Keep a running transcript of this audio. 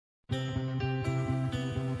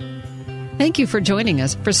Thank you for joining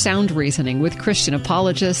us for Sound Reasoning with Christian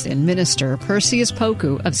apologist and minister Perseus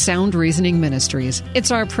Poku of Sound Reasoning Ministries. It's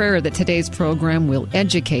our prayer that today's program will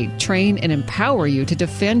educate, train, and empower you to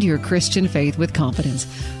defend your Christian faith with confidence.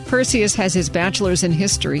 Perseus has his bachelor's in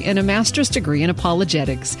history and a master's degree in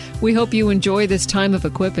apologetics. We hope you enjoy this time of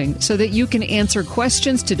equipping so that you can answer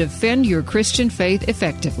questions to defend your Christian faith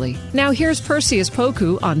effectively. Now here's Perseus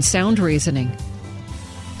Poku on Sound Reasoning.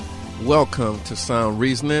 Welcome to Sound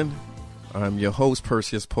Reasoning. I'm your host,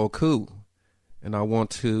 Perseus Poku, and I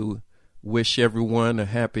want to wish everyone a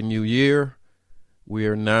happy new year. We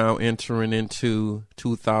are now entering into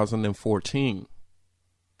 2014.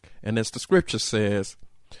 And as the scripture says,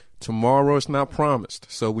 tomorrow is not promised.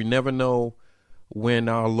 So we never know when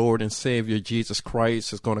our Lord and Savior Jesus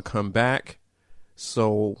Christ is going to come back.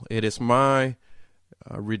 So it is my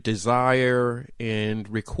desire and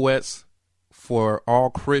request for all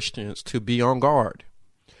Christians to be on guard,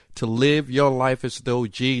 to live your life as though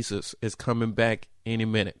Jesus is coming back any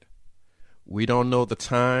minute. We don't know the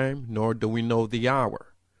time, nor do we know the hour.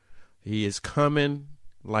 He is coming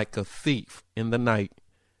like a thief in the night,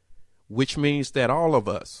 which means that all of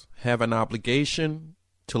us have an obligation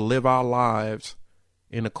to live our lives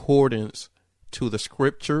in accordance to the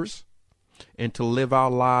scriptures and to live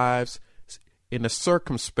our lives in a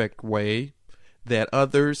circumspect way that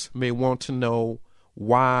others may want to know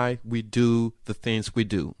why we do the things we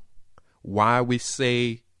do, why we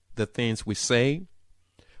say the things we say,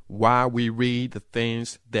 why we read the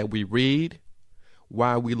things that we read,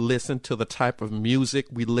 why we listen to the type of music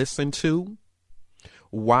we listen to,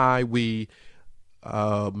 why we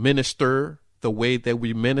minister the way that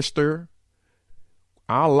we minister.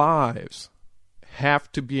 Our lives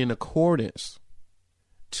have to be in accordance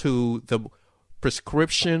to the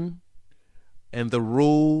prescription and the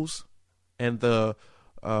rules and the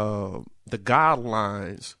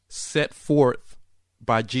guidelines set forth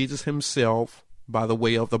by Jesus himself by the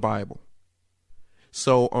way of the Bible.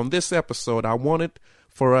 So on this episode, I wanted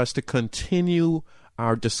for us to continue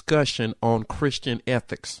our discussion on Christian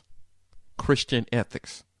ethics. Christian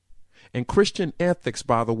ethics. And Christian ethics,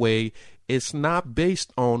 by the way, is not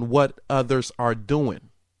based on what others are doing.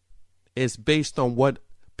 It's based on what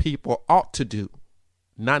people ought to do,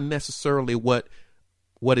 not necessarily what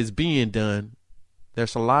is being done.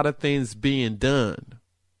 There's a lot of things being done,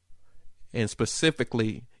 and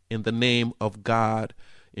specifically in the name of God,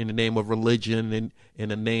 in the name of religion, and in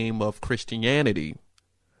the name of Christianity.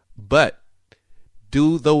 But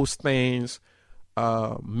do those things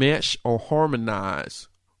mesh or harmonize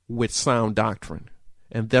with sound doctrine?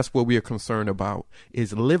 And that's what we are concerned about,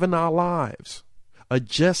 is living our lives,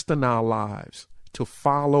 adjusting our lives to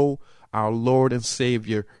follow our Lord and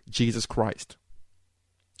Savior, Jesus Christ.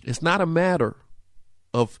 It's not a matter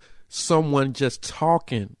of someone just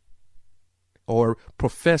talking or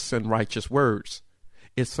professing righteous words.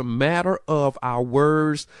 It's a matter of our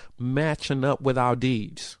words matching up with our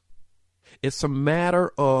deeds. It's a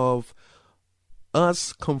matter of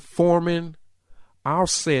us conforming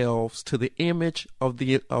ourselves to the image of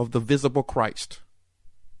the visible Christ.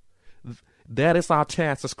 That is our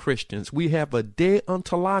task as Christians. We have a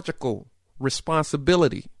deontological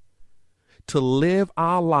responsibility to live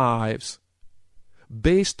our lives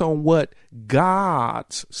based on what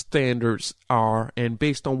God's standards are and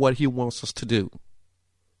based on what he wants us to do.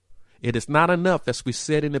 It is not enough, as we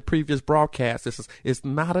said in the previous broadcast, it's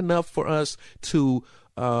not enough for us to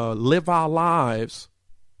live our lives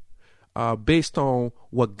based on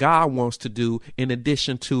what God wants to do in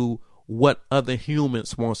addition to what other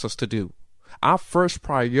humans wants us to do. Our first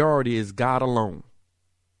priority is God alone.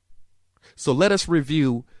 So let us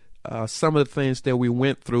review some of the things that we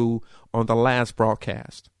went through on the last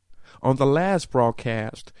broadcast. On the last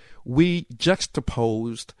broadcast, we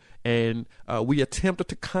juxtaposed and we attempted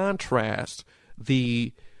to contrast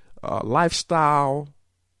the lifestyle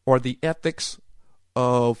or the ethics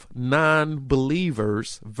of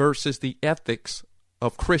non-believers versus the ethics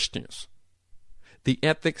of Christians. The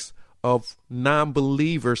ethics of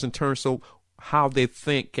non-believers in terms of how they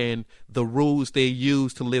think and the rules they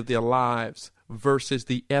use to live their lives versus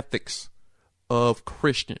the ethics of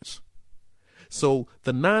Christians. So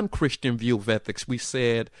the non-Christian view of ethics, we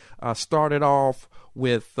said, started off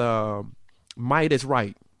with might is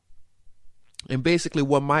right. And basically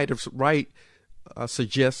what might is right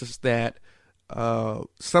suggests is that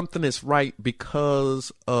something is right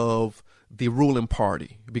because of the ruling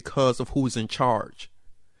party, because of who's in charge.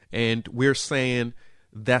 And we're saying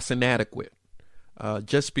that's inadequate.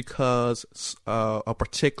 Just because a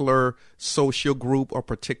particular social group or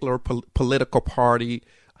particular political party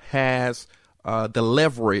has the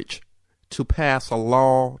leverage to pass a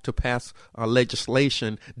law, to pass a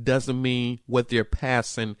legislation, doesn't mean what they're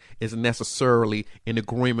passing is necessarily in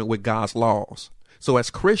agreement with God's laws. So as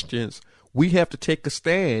Christians, we have to take a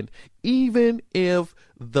stand, even if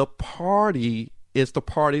the party is the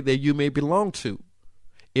party that you may belong to.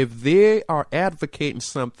 If they are advocating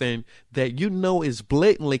something that you know is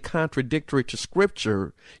blatantly contradictory to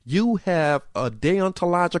Scripture, you have a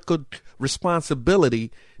deontological responsibility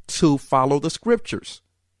to follow the Scriptures,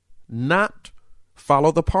 not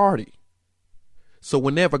follow the party. So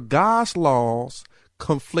whenever God's laws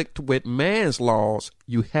conflict with man's laws,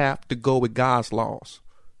 you have to go with God's laws.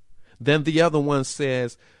 Then the other one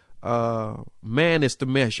says, man is the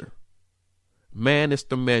measure. Man is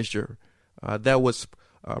the measure. That was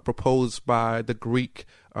proposed by the Greek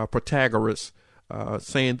Protagoras,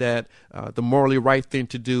 saying that the morally right thing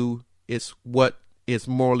to do is what is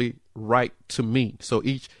morally right to me. So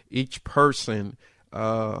each person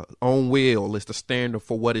own will is the standard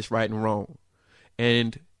for what is right and wrong.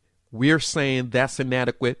 And we're saying that's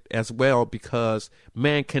inadequate as well, because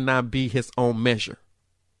man cannot be his own measure.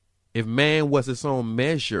 If man was his own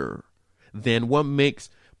measure, then what makes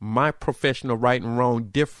my profession of right and wrong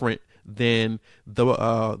different than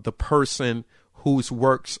the person whose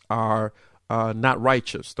works are not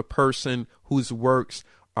righteous, the person whose works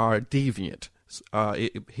are deviant?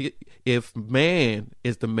 If man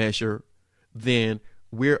is the measure, then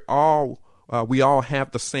we all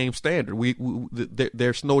have the same standard.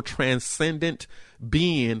 There's no transcendent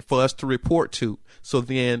being for us to report to. So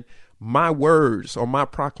then my words or my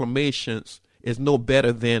proclamations is no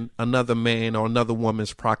better than another man or another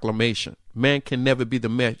woman's proclamation. Man can never be the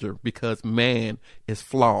measure because man is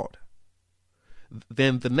flawed.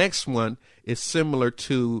 Then the next one is similar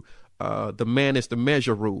to the man is the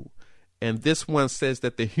measure rule. And this one says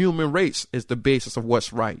that the human race is the basis of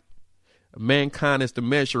what's right. Mankind is the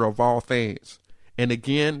measure of all things. And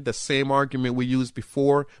again, the same argument we used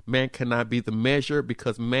before, man cannot be the measure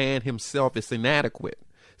because man himself is inadequate.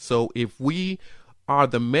 So if we are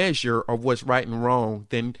the measure of what's right and wrong,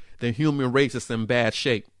 then the human race is in bad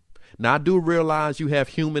shape. Now, I do realize you have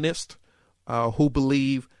humanists who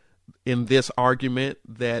believe in this argument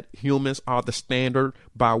that humans are the standard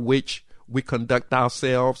by which we conduct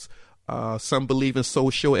ourselves. Some believe in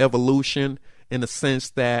social evolution in the sense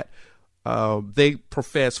that they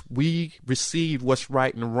profess we received what's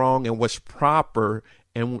right and wrong and what's proper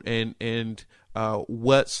and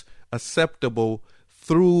what's acceptable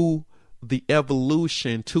through the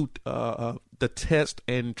evolution to the test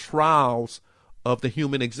and trials of the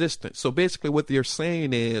human existence. So basically what they're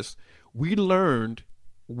saying is we learned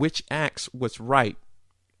which acts was right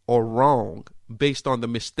or wrong based on the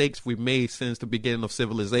mistakes we've made since the beginning of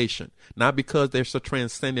civilization. Not because there's a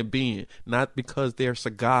transcendent being, not because there's a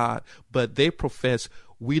God, but they profess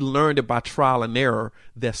we learned it by trial and error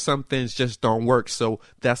that some things just don't work. So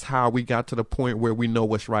that's how we got to the point where we know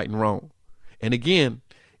what's right and wrong. And again,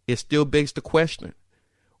 it still begs the question,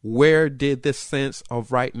 where did this sense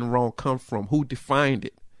of right and wrong come from? Who defined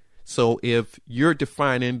it? So if you're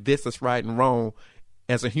defining this as right and wrong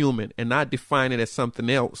as a human and not defining it as something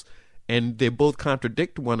else, and they both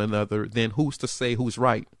contradict one another, then who's to say who's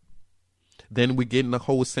right? Then we get in the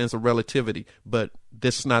whole sense of relativity. But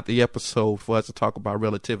this is not the episode for us to talk about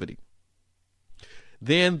relativity.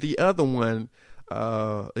 Then the other one,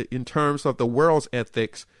 in terms of the world's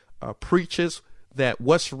ethics, preaches that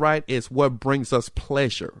what's right is what brings us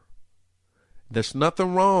pleasure. There's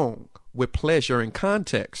nothing wrong with pleasure in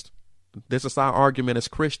context. This is our argument as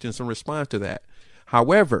Christians in response to that.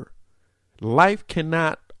 However, life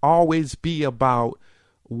cannot always be about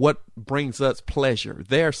what brings us pleasure.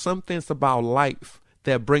 There are some things about life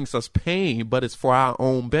that brings us pain, but it's for our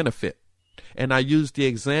own benefit. And I use the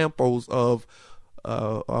examples of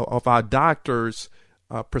our doctors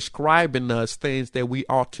prescribing us things that we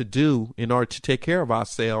ought to do in order to take care of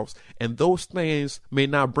ourselves. And those things may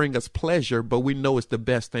not bring us pleasure, but we know it's the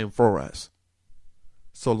best thing for us.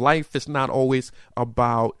 So life is not always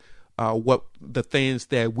about what the things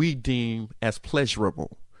that we deem as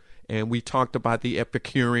pleasurable. And we talked about the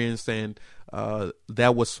Epicureans, and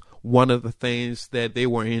that was one of the things that they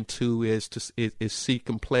were into is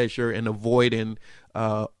seeking pleasure and avoiding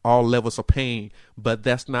all levels of pain. But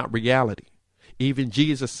that's not reality. Even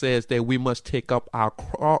Jesus says that we must take up our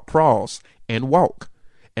cross and walk.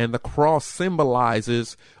 And the cross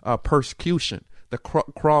symbolizes persecution. The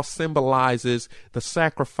cross symbolizes the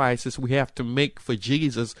sacrifices we have to make for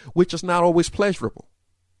Jesus, which is not always pleasurable.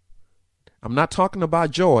 I'm not talking about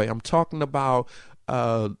joy. I'm talking about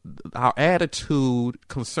our attitude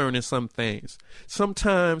concerning some things.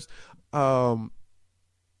 Sometimes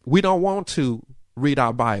we don't want to read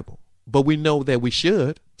our Bible, but we know that we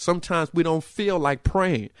should. Sometimes we don't feel like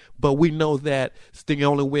praying, but we know that it's the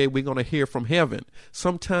only way we're going to hear from heaven.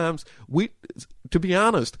 Sometimes to be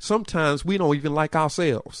honest, sometimes we don't even like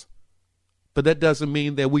ourselves, but that doesn't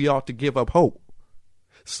mean that we ought to give up hope.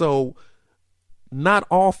 So not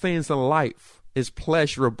all things in life is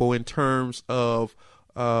pleasurable in terms of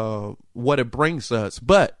what it brings us,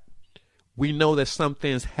 but we know that some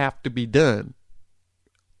things have to be done,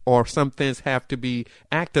 or some things have to be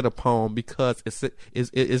acted upon because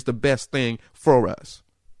it's the best thing for us.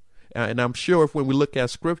 And I'm sure when we look at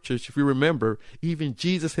scriptures, if you remember, even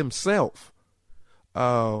Jesus himself,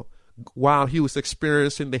 while he was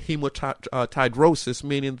experiencing the hematidrosis,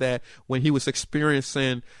 meaning that when he was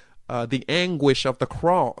experiencing the anguish of the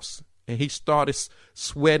cross and he started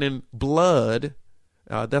sweating blood,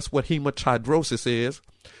 that's what hematidrosis is,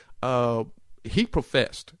 he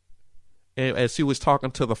professed. And as he was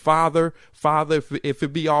talking to the Father, if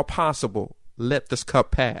it be all possible, let this cup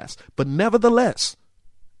pass. But nevertheless,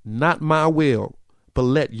 not my will, but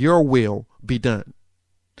let your will be done.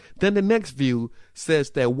 Then the next view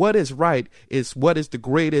says that what is right is what is the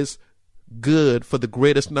greatest good for the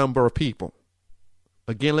greatest number of people.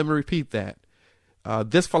 Again, let me repeat that.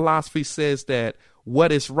 This philosophy says that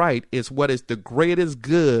what is right is what is the greatest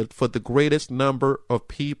good for the greatest number of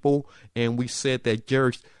people. And we said that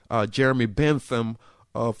Jeremy Bentham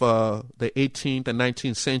of the 18th and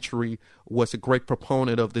 19th century was a great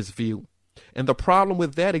proponent of this view. And the problem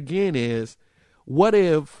with that, again, is what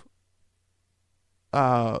if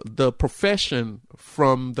the profession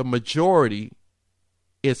from the majority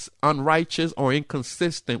is unrighteous or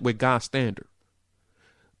inconsistent with God's standard?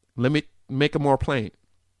 Let me make it more plain.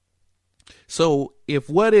 So if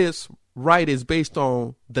what is right is based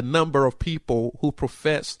on the number of people who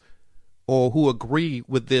profess or who agree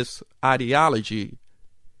with this ideology,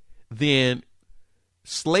 then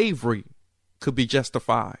slavery could be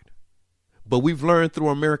justified. But we've learned through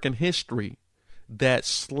American history that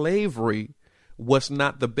slavery was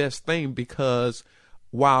not the best thing, because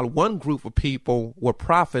while one group of people were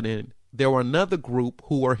profiting, there were another group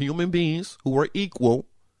who were human beings, who were equal,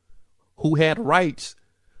 who had rights,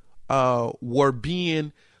 were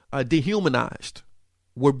being dehumanized,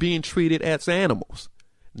 were being treated as animals.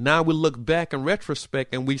 Now we look back in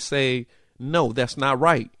retrospect and we say, no, that's not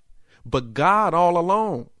right. But God all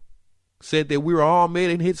along said that we were all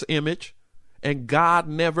made in his image, and God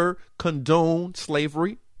never condoned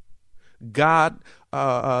slavery. God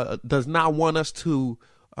does not want us to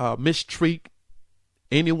mistreat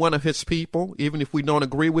any one of his people, even if we don't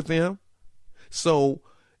agree with them. So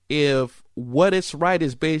if what is right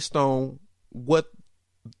is based on what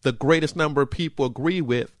the greatest number of people agree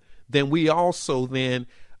with, then we also then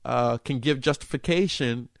can give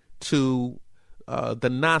justification to the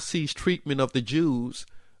Nazis' treatment of the Jews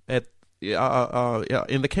in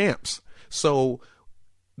the camps. So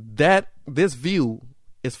that this view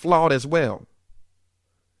is flawed as well.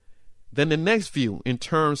 Then the next view, in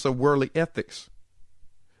terms of worldly ethics,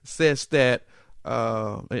 says that,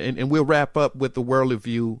 and we'll wrap up with the worldly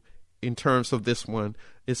view in terms of this one.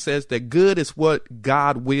 It says that good is what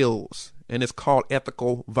God wills, and it's called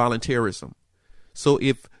ethical voluntarism. So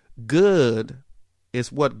if good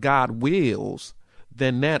is what God wills,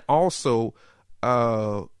 then that also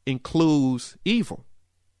includes evil.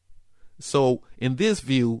 So in this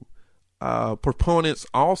view, proponents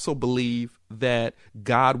also believe that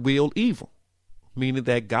God willed evil, meaning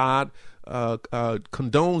that God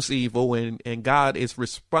condones evil, and God is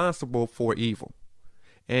responsible for evil.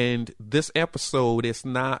 And this episode is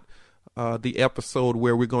not the episode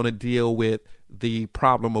where we're going to deal with the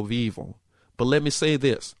problem of evil. But let me say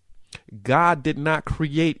this. God did not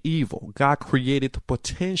create evil. God created the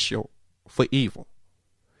potential for evil.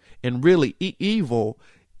 And really, evil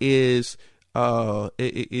is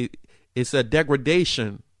it's a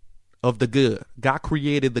degradation of the good. God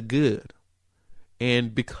created the good.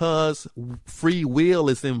 And because free will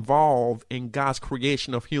is involved in God's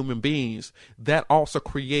creation of human beings, that also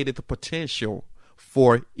created the potential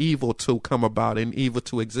for evil to come about and evil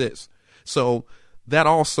to exist. So that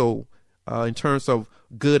also, in terms of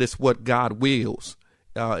good is what God wills,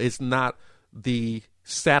 is not the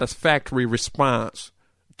satisfactory response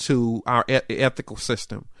to our ethical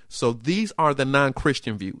system. So these are the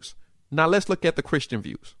non-Christian views. Now let's look at the Christian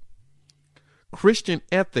views. Christian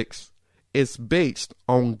ethics is based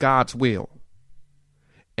on God's will.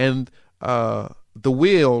 And the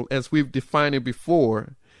will, as we've defined it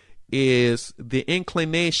before, is the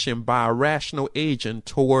inclination by a rational agent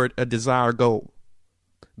toward a desired goal.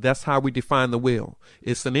 That's how we define the will.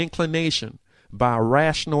 It's an inclination by a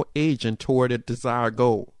rational agent toward a desired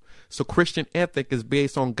goal. So Christian ethic is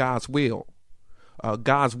based on God's will.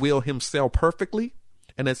 God's will himself perfectly.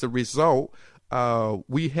 And as a result,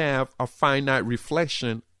 we have a finite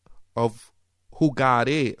reflection of who God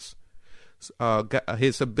is.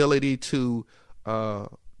 His ability to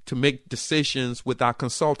make decisions without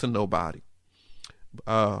consulting nobody.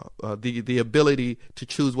 The ability to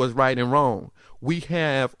choose what's right and wrong. We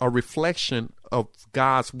have a reflection of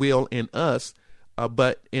God's will in us,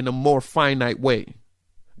 but in a more finite way.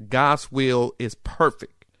 God's will is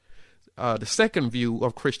perfect. The second view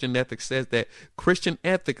of Christian ethics says that Christian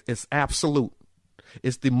ethics is absolute.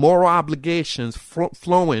 It's the moral obligations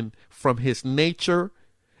flowing from his nature,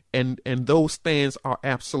 and those things are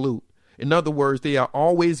absolute. In other words, they are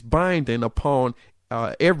always binding upon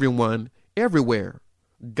everyone, everywhere.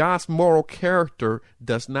 God's moral character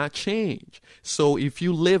does not change. So if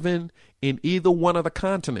you live in either one of the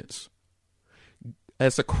continents,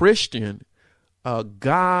 as a Christian,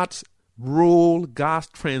 God's rule, God's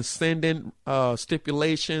transcendent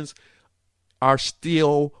stipulations are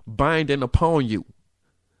still binding upon you.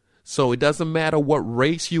 So it doesn't matter what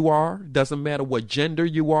race you are, it doesn't matter what gender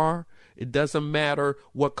you are, it doesn't matter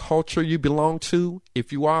what culture you belong to.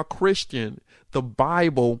 If you are a Christian, the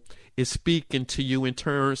Bible is speaking to you in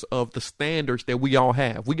terms of the standards that we all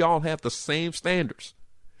have. We all have the same standards.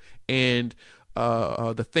 And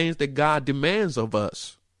the things that God demands of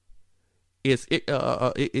us is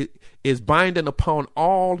binding upon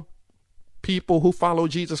all people who follow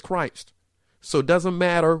Jesus Christ. So it doesn't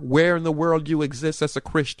matter where in the world you exist as a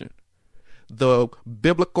Christian. The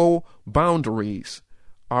biblical boundaries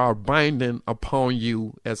are binding upon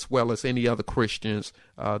you as well as any other Christians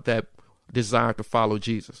that desire to follow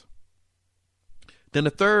Jesus. Then the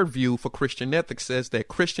third view for Christian ethics says that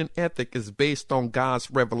Christian ethic is based on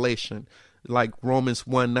God's revelation, like Romans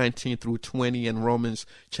 1:19 through 20 and Romans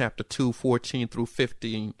chapter 2:14 through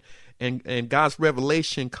 15. And God's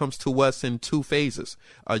revelation comes to us in two phases.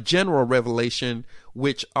 A general revelation,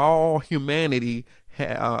 which all humanity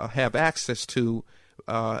have access to,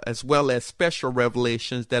 as well as special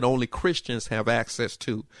revelations that only Christians have access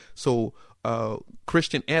to. So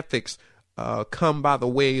Christian ethics come by the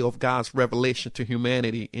way of God's revelation to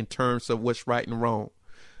humanity in terms of what's right and wrong.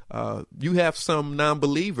 You have some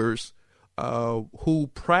non-believers who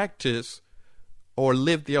practice or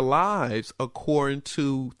live their lives according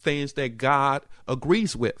to things that God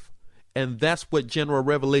agrees with. And that's what general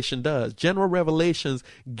revelation does. General revelations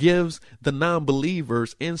gives the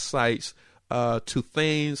non-believers insights to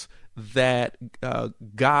things that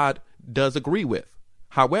God does agree with.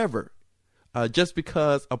 However, just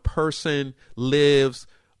because a person lives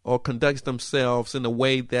or conducts themselves in a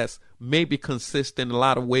way that's maybe consistent in a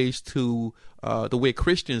lot of ways to the way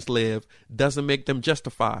Christians live doesn't make them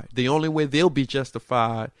justified. The only way they'll be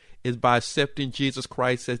justified is by accepting Jesus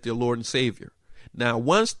Christ as their Lord and Savior. Now,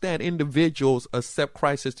 once that individuals accept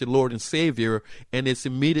Christ as their Lord and Savior and it's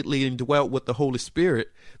immediately indwelt with the Holy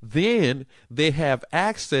Spirit, then they have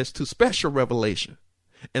access to special revelation.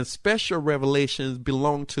 And special revelations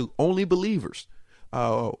belong to only believers,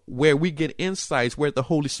 where we get insights, where the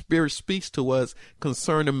Holy Spirit speaks to us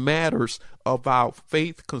concerning matters of our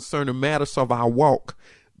faith, concerning matters of our walk.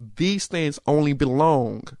 These things only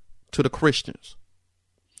belong to the Christians.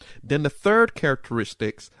 Then the third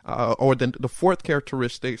characteristics, or the fourth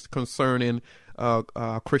characteristics concerning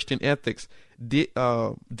Christian ethics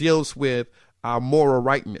deals with our moral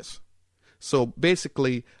rightness. So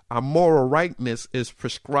basically, our moral rightness is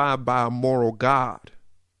prescribed by a moral God,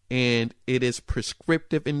 and it is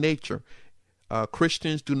prescriptive in nature.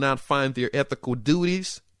 Christians do not find their ethical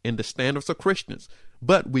duties in the standards of Christians,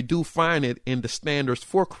 but we do find it in the standards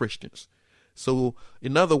for Christians. So,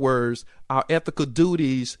 in other words, our ethical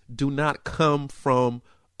duties do not come from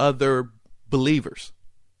other believers.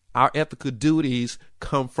 Our ethical duties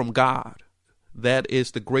come from God. That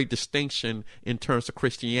is the great distinction in terms of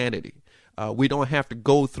Christianity. We don't have to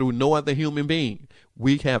go through no other human being.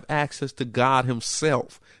 We have access to God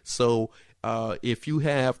himself. So if you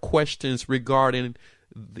have questions regarding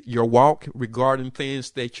your walk, regarding things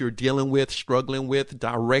that you're dealing with, struggling with,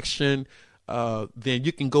 direction, then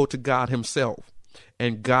you can go to God himself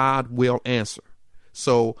and God will answer.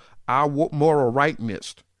 So our moral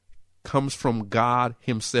rightness comes from God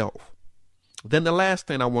himself. Then the last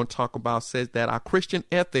thing I want to talk about says that our Christian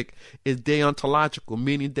ethic is deontological,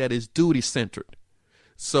 meaning that it's duty-centered.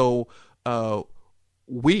 So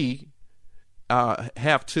we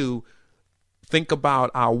have to think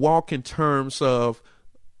about our walk in terms of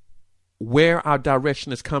where our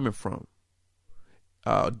direction is coming from.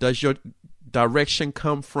 Does your direction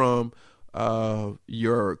come from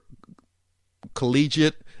your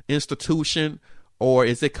collegiate institution, or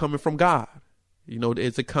is it coming from God?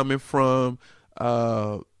 Is it coming from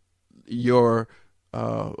your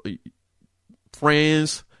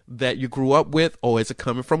friends that you grew up with, or is it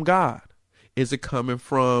coming from God? Is it coming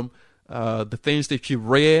from the things that you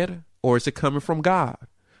read, or is it coming from God?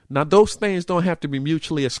 Now, those things don't have to be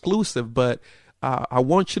mutually exclusive, but I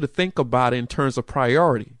want you to think about it in terms of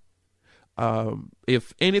priority.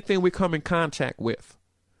 If anything we come in contact with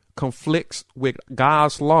conflicts with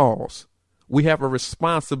God's laws, we have a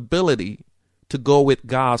responsibility to go with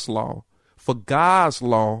God's law. For God's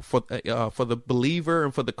law, for the believer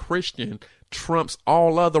and for the Christian, trumps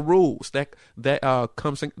all other rules that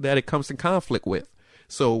it comes in conflict with.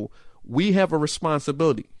 So we have a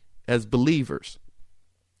responsibility as believers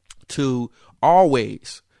to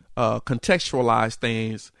always contextualize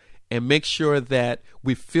things and make sure that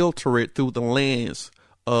we filter it through the lens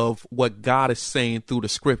of what God is saying through the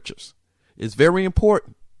scriptures. It's very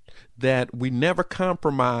important that we never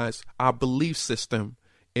compromise our belief system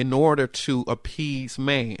in order to appease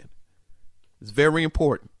man. It's very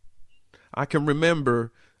important. I can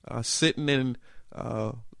remember sitting in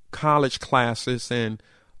college classes and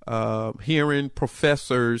hearing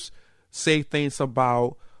professors say things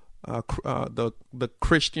about the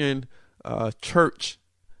Christian church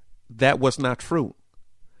that was not true.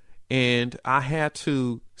 And I had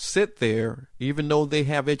to sit there, even though they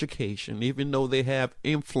have education, even though they have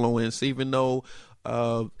influence, even though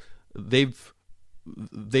they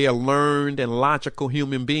are learned and logical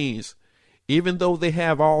human beings, even though they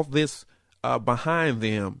have all this behind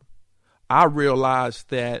them, I realized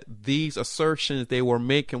that these assertions they were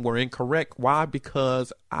making were incorrect. Why?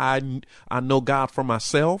 Because I know God for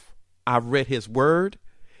myself. I've read his word,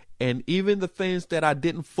 and even the things that I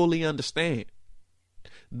didn't fully understand,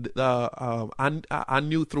 I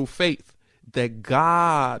knew through faith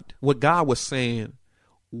that what God was saying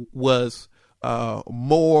was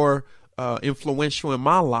more influential in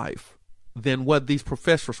my life than what these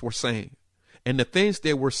professors were saying. And the things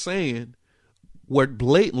they were saying were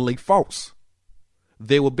blatantly false.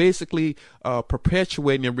 They were basically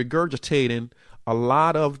perpetuating and regurgitating a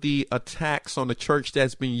lot of the attacks on the church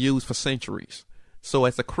that's been used for centuries. So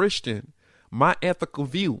as a Christian, my ethical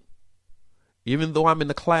view, even though I'm in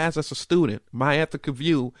the class as a student, my ethical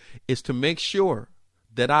view is to make sure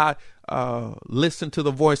that I listen to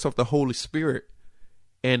the voice of the Holy Spirit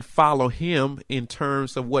and follow him in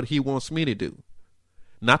terms of what he wants me to do.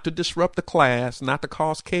 Not to disrupt the class, not to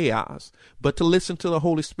cause chaos, but to listen to the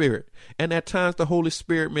Holy Spirit. And at times the Holy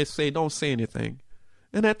Spirit may say, don't say anything.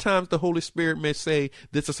 And at times the Holy Spirit may say,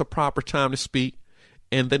 this is a proper time to speak.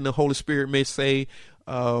 And then the Holy Spirit may say,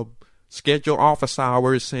 schedule office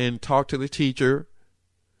hours and talk to the teacher.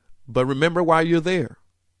 But remember why you're there.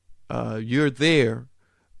 You're there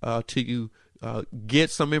to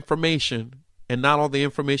get some information, and not all the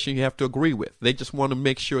information you have to agree with. They just want to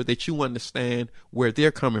make sure that you understand where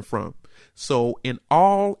they're coming from. So in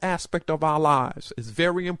all aspects of our lives, it's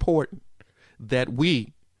very important that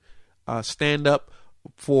we stand up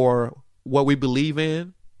for what we believe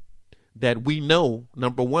in, that we know,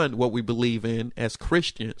 number one, what we believe in as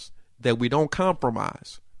Christians, that we don't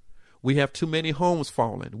compromise. We have too many homes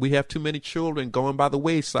falling. We have too many children going by the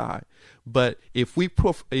wayside. But if we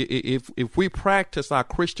practice our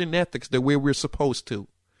Christian ethics the way we're supposed to,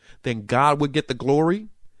 then God will get the glory,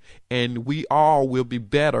 and we all will be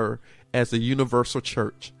better as a universal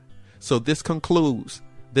church. So this concludes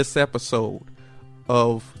this episode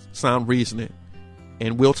of Sound Reasoning,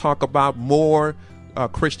 and we'll talk about more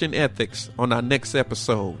Christian ethics on our next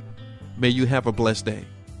episode. May you have a blessed day.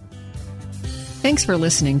 Thanks for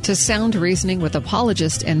listening to Sound Reasoning with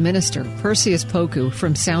apologist and minister Perseus Poku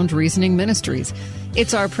from Sound Reasoning Ministries.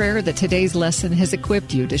 It's our prayer that today's lesson has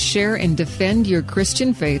equipped you to share and defend your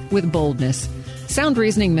Christian faith with boldness. Sound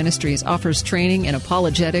Reasoning Ministries offers training in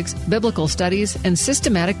apologetics, biblical studies, and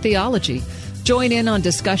systematic theology. Join in on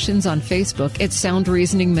discussions on Facebook at Sound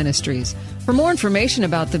Reasoning Ministries. For more information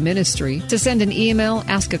about the ministry, to send an email,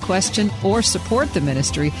 ask a question, or support the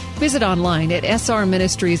ministry, visit online at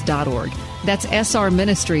srministries.org. That's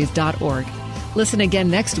srministries.org. Listen again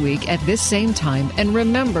next week at this same time, and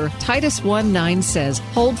remember, Titus 1:9 says,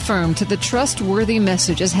 hold firm to the trustworthy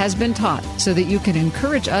message as has been taught, so that you can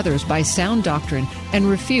encourage others by sound doctrine and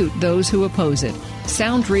refute those who oppose it.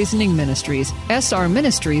 Sound Reasoning Ministries,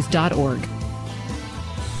 srministries.org.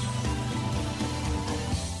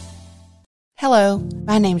 Hello,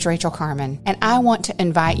 my name's Rachel Carmen, and I want to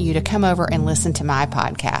invite you to come over and listen to my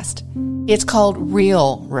podcast. It's called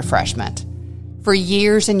Real Refreshment. For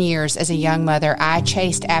years and years as a young mother, I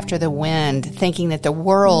chased after the wind, thinking that the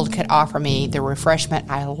world could offer me the refreshment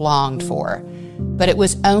I longed for. But it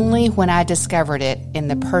was only when I discovered it in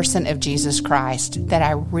the person of Jesus Christ that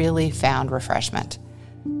I really found refreshment.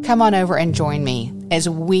 Come on over and join me as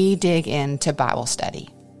we dig into Bible study.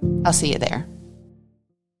 I'll see you there.